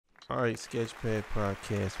All right, Sketchpad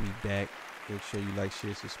Podcast, we back. Make sure you like,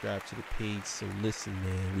 share, subscribe to the page. So listen,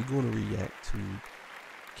 man, we're going to react to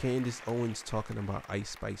Candace Owens talking about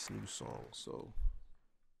Ice Spice new song. So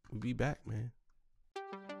we'll be back, man.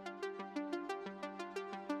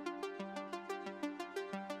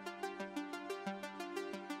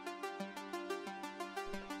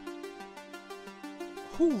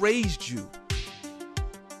 Who raised you?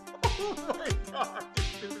 Oh my God,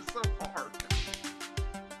 this is so hard.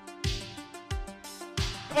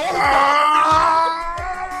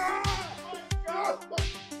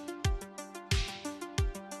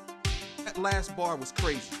 That last bar was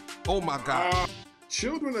crazy. Oh my God.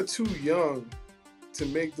 Children are too young to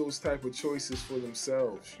make those type of choices for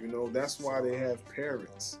themselves. You know, that's why they have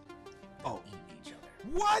parents. Oh,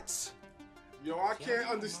 what? Yo, I can't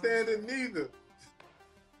understand it neither.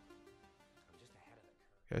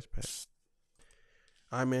 Sketchpad.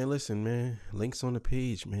 All right, man. Listen, man. Links on the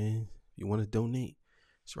page, man. If you want to donate,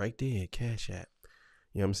 it's right there. Cash App.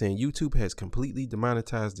 You know what I'm saying? YouTube has completely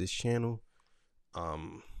demonetized this channel.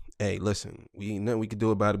 Hey, listen. We ain't nothing we could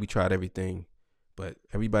do about it. We tried everything, but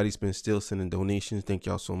everybody's been still sending donations. Thank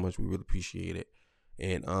y'all so much. We really appreciate it.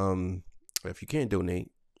 And if you can't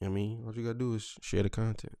donate, I mean, all you gotta do is share the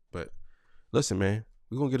content. But listen, man.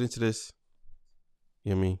 We're gonna get into this.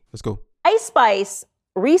 You know what I mean? Let's go. Ice Spice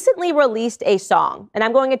recently released a song, and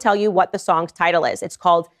I'm going to tell you what the song's title is. It's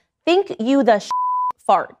called Think You the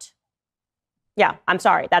Fart. Yeah, I'm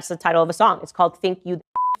sorry. That's the title of a song. It's called Think You the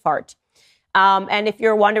Fart. And if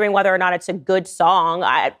you're wondering whether or not it's a good song,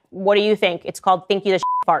 what do you think? It's called Think You the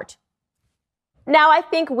Fart. Now, I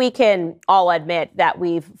think we can all admit that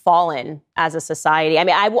we've fallen as a society. I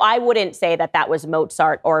mean, I wouldn't say that that was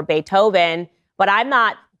Mozart or Beethoven, but I'm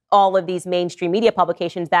not all of these mainstream media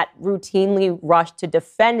publications that routinely rush to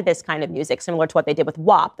defend this kind of music, similar to what they did with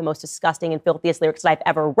WAP, the most disgusting and filthiest lyrics that I've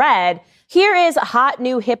ever read. Here is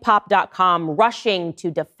hotnewhiphop.com rushing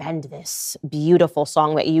to defend this beautiful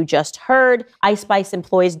song that you just heard. Ice Spice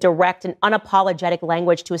employs direct and unapologetic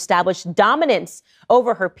language to establish dominance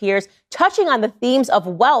over her peers, touching on the themes of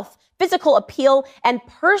wealth, physical appeal, and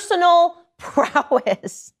personal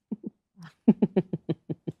prowess.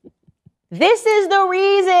 This is the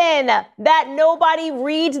reason that nobody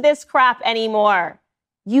reads this crap anymore.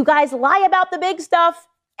 You guys lie about the big stuff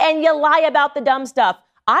and you lie about the dumb stuff.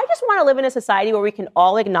 I just want to live in a society where we can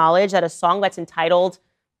all acknowledge that a song that's entitled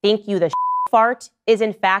Think You the Fart is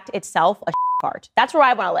in fact itself a fart. That's where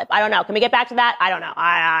I want to live. I don't know. Can we get back to that? I don't know.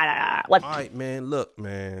 Let's... All right, man. Look,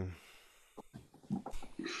 man.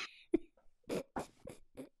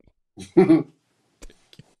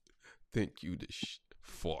 Thank you the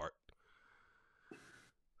fart.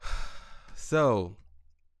 So,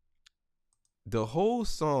 the whole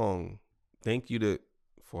song, Thank You to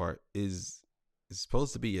Fart, is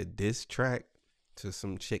supposed to be a diss track to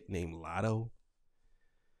some chick named Lotto,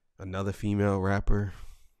 another female rapper.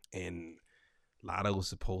 And Lotto was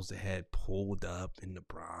supposed to have pulled up in the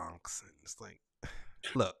Bronx. And it's like,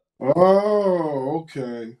 look. Oh,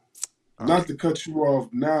 okay. Not to cut you off,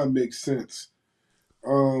 now it makes sense.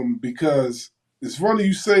 Because it's funny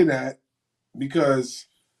you say that, because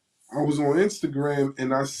I was on Instagram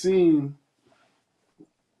and I seen,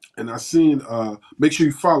 make sure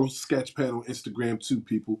you follow Sketchpad on Instagram too,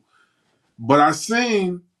 people. But I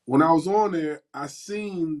seen, when I was on there, I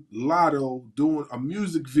seen Lotto doing a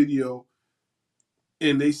music video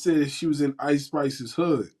and they said she was in Ice Spice's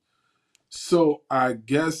hood. So I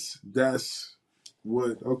guess that's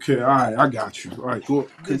what, okay, all right, I got you. All right, go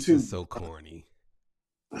continue. This is so corny.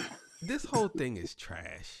 This whole thing is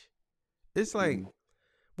trash. It's like,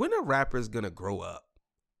 when a rapper is gonna grow up?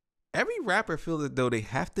 Every rapper feels as though they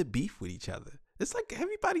have to beef with each other. It's like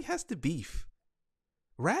everybody has to beef.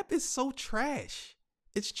 Rap is so trash.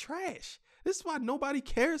 It's trash. This is why nobody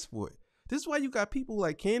cares for it. This is why you got people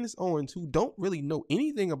like Candace Owens who don't really know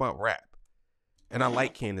anything about rap. And I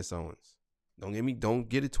like Candace Owens. Don't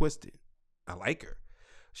get it twisted. I like her.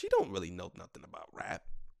 She don't really know nothing about rap.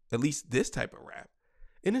 At least this type of rap.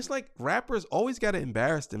 And it's like rappers always gotta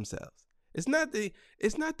embarrass themselves. It's not the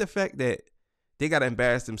fact that they gotta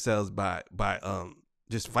embarrass themselves by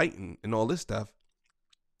just fighting and all this stuff,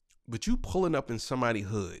 but you pulling up in somebody's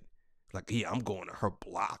hood, like, yeah, I'm going to her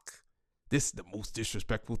block. This is the most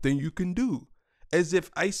disrespectful thing you can do. As if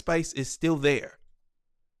Ice Spice is still there.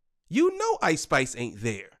 You know Ice Spice ain't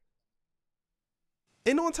there.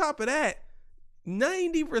 And on top of that,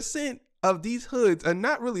 90% of these hoods are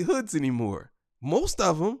not really hoods anymore. Most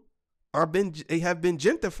of them they have been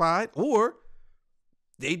gentrified, or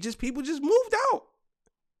people just moved out.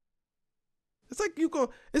 It's like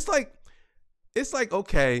it's like,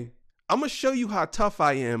 okay, I'm going to show you how tough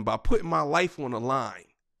I am by putting my life on the line.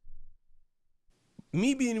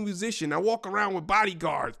 Me being a musician, I walk around with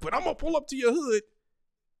bodyguards, but I'm going to pull up to your hood.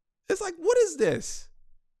 It's like, what is this?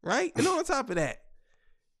 Right? And on top of that,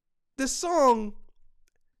 the song,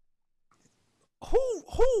 I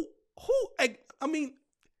mean,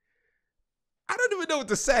 I don't even know what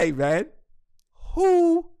to say, man.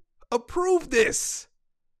 Who approved this?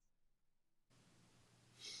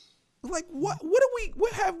 Like, what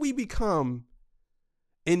have we become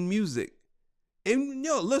in music? And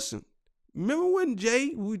listen, remember when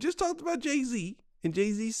we just talked about Jay-Z, and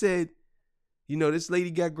Jay-Z said, this lady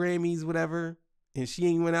got Grammys, whatever, and she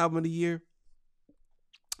ain't win album of the year.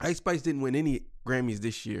 Ice Spice didn't win any Grammys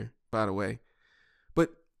this year, by the way. But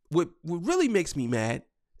what really makes me mad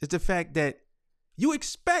is the fact that you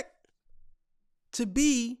expect to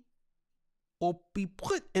be or be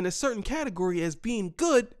put in a certain category as being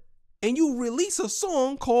good, and you release a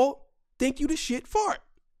song called Thank You to Shit Fart.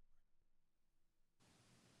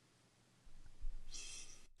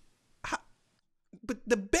 But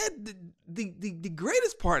the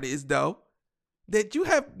greatest part is, though, that you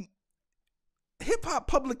have hip hop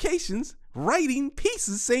publications writing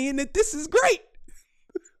pieces saying that this is great.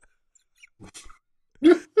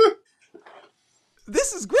 This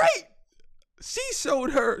is great. She's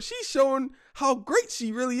showing how great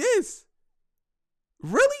she really is.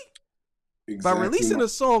 Really? Exactly. By releasing a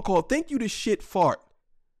song called Thank You to Shit Fart,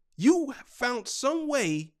 you found some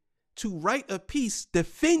way to write a piece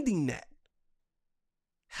defending that.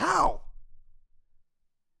 How?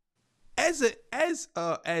 As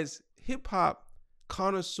hip hop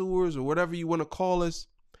connoisseurs or whatever you want to call us,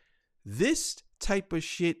 this type of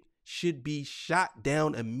shit should be shot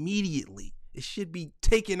down immediately. It should be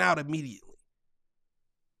taken out immediately.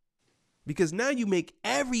 Because now you make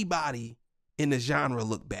everybody in the genre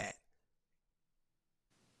look bad.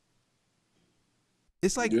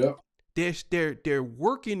 It's like they're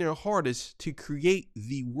working their hardest to create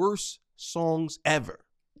the worst songs ever.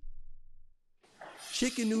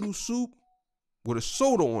 Chicken noodle soup with a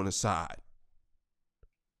soda on the side.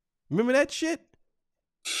 Remember that shit?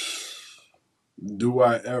 Do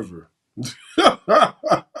I ever?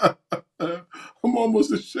 I'm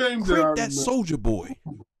almost ashamed that I remember. That Soldier Boy.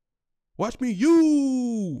 Watch me,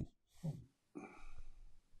 you.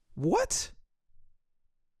 What?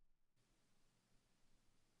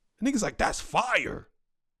 Niggas like, that's fire.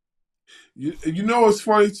 You know what's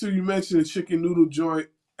funny too? You mentioned the chicken noodle joint.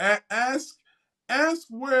 Ask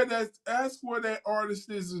where that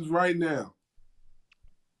artist is right now.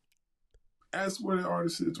 Ask where that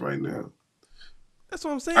artist is right now. That's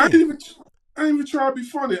what I'm saying. I didn't even try to be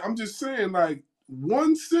funny. I'm just saying, like,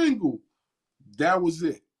 one single, that was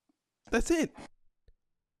it. That's it.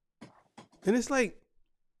 And it's like,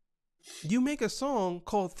 you make a song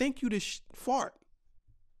called Thank You to Fart.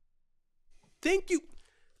 Thank you.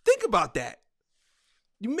 Think about that.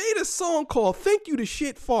 You made a song called Thank You to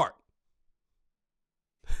Shit Fart.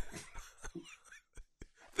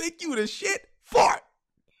 Thank you to shit fart.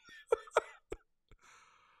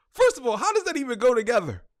 First of all, how does that even go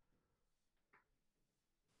together?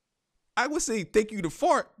 I would say thank you to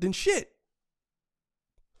fart, then shit.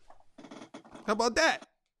 How about that?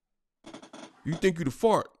 You think you to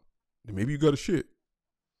fart, then maybe you got a shit.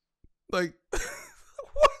 Like,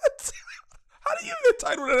 what? How do you even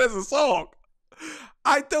title that as a song?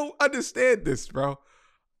 I don't understand this, bro.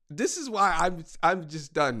 This is why I'm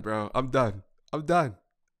just done, bro. I'm done.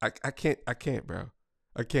 I can't, bro.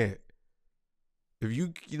 I can't. If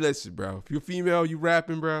you listen, bro. If you're female, you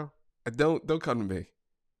rapping, bro. Don't come to me. You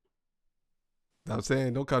know what I'm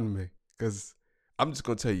saying? Don't come to me. Because I'm just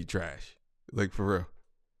going to tell you trash. Like, for real.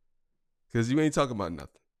 Because you ain't talking about nothing.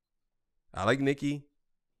 I like Nicki,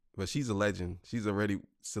 but she's a legend. She's already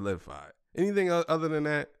solidified. Anything other than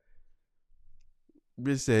that?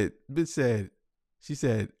 Bitch said, she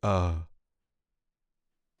said,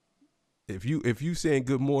 if you saying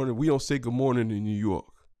good morning, we don't say good morning in New York.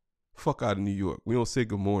 Fuck out of New York. We don't say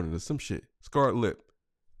good morning or some shit. Scarred lip.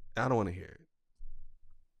 I don't want to hear it.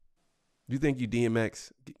 You think you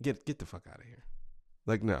DMX? Get the fuck out of here.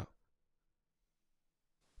 Like, no.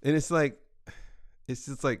 And it's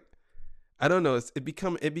just like, I don't know. It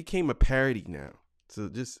became a parody now. So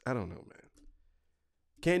just, I don't know, man.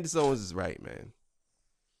 Candace Owens is right, man.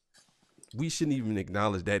 We shouldn't even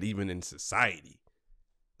acknowledge that even in society.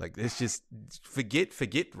 Like, it's just, forget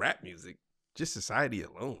rap music. Just society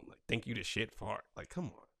alone. Like, thank you to shit fart. Like,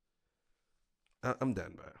 come on. I'm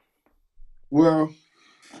done, bro. Well,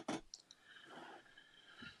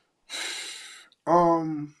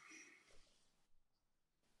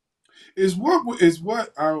 is what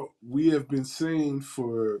we have been saying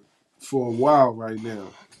for for a while right now.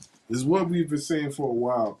 This is what we've been saying for a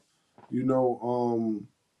while. You know,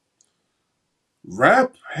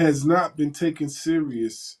 rap has not been taken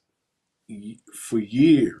serious for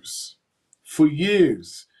years. For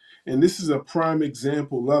years. And this is a prime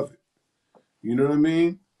example of it. You know what I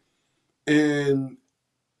mean? And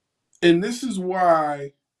this is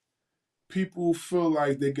why people feel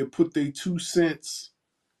like they can put their 2 cents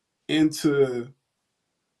into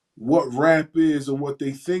what rap is or what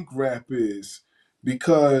they think rap is,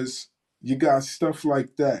 because you got stuff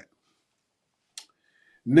like that.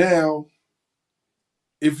 Now,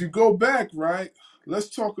 if you go back, right, let's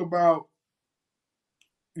talk about,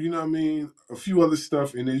 you know what I mean, a few other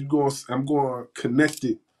stuff, and then I'm going to connect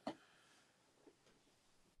it.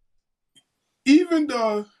 Even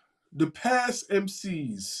the past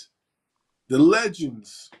MCs, the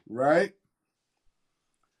legends, right?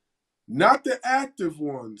 Not the active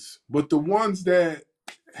ones, but the ones that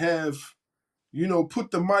have, you know,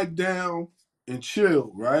 put the mic down and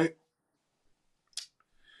chill, right?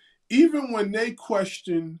 Even when they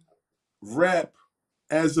question rap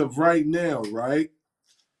as of right now, right?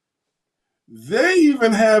 They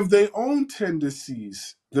even have their own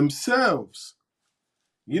tendencies themselves.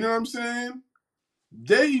 You know what I'm saying?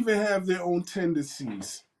 They even have their own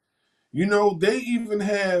tendencies. You know, they even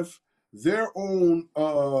have their own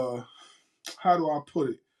how do I put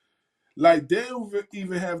it? Like they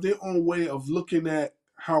even have their own way of looking at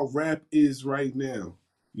how rap is right now.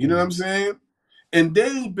 You know what I'm saying? And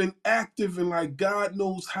they've been active in like God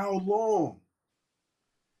knows how long.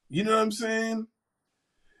 You know what I'm saying?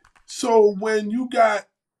 So when you got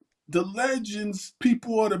the legends,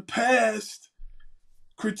 people of the past,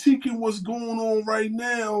 critiquing what's going on right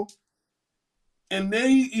now, and they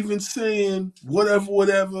even saying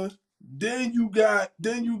whatever,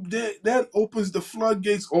 that opens the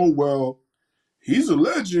floodgates. Oh well, he's a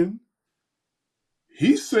legend.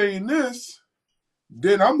 He's saying this,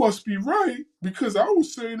 then I must be right because I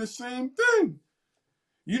was saying the same thing.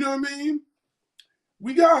 You know what I mean?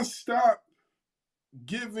 We gotta stop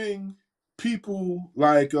giving people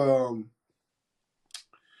like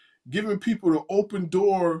giving people the open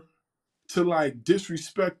door to like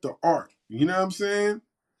disrespect the art. You know what I'm saying?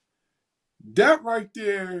 That right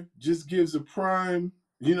there just gives a prime,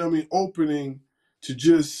 you know what I mean, opening to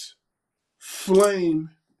just flame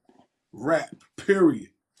rap, period.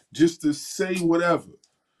 Just to say whatever.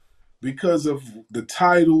 Because of the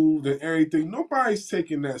title and everything. Nobody's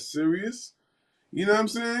taking that serious. You know what I'm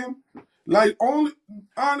saying? Like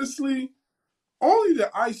honestly, only the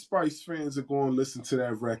Ice Spice fans are going to listen to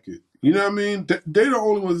that record. You know what I mean? They're the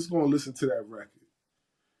only ones that's going to listen to that record.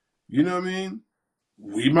 You know what I mean?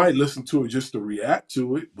 We might listen to it just to react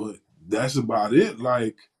to it, but that's about it.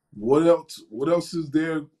 Like, what else? What else is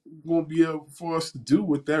there going to be able for us to do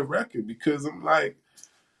with that record? Because I'm like,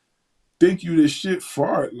 think you this shit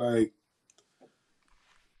fart. Like,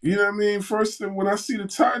 you know what I mean? First thing when I see the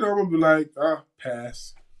title, I'm gonna be like,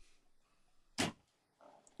 pass.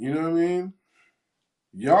 You know what I mean?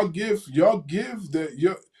 Y'all leave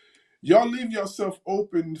yourself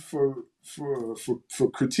open for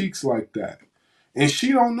critiques like that. And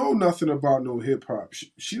she don't know nothing about no hip hop.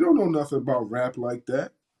 She don't know nothing about rap like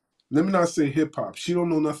that. Let me not say hip hop. She don't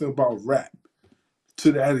know nothing about rap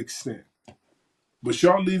to that extent. But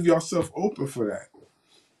y'all leave yourself open for that.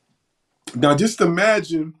 Now just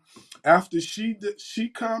imagine after she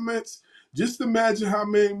comments, just imagine how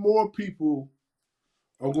many more people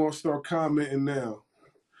are gonna start commenting now.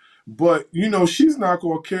 But you know, she's not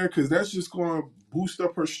gonna care because that's just gonna boost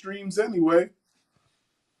up her streams anyway.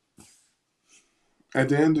 At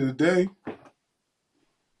the end of the day.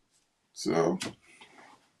 So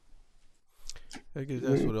I guess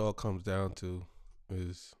that's what it all comes down to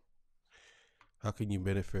is how can you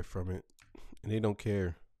benefit from it? And they don't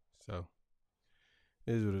care. So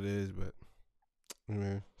it is what it is, but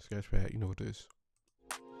man, Sketchpad, you know what it is.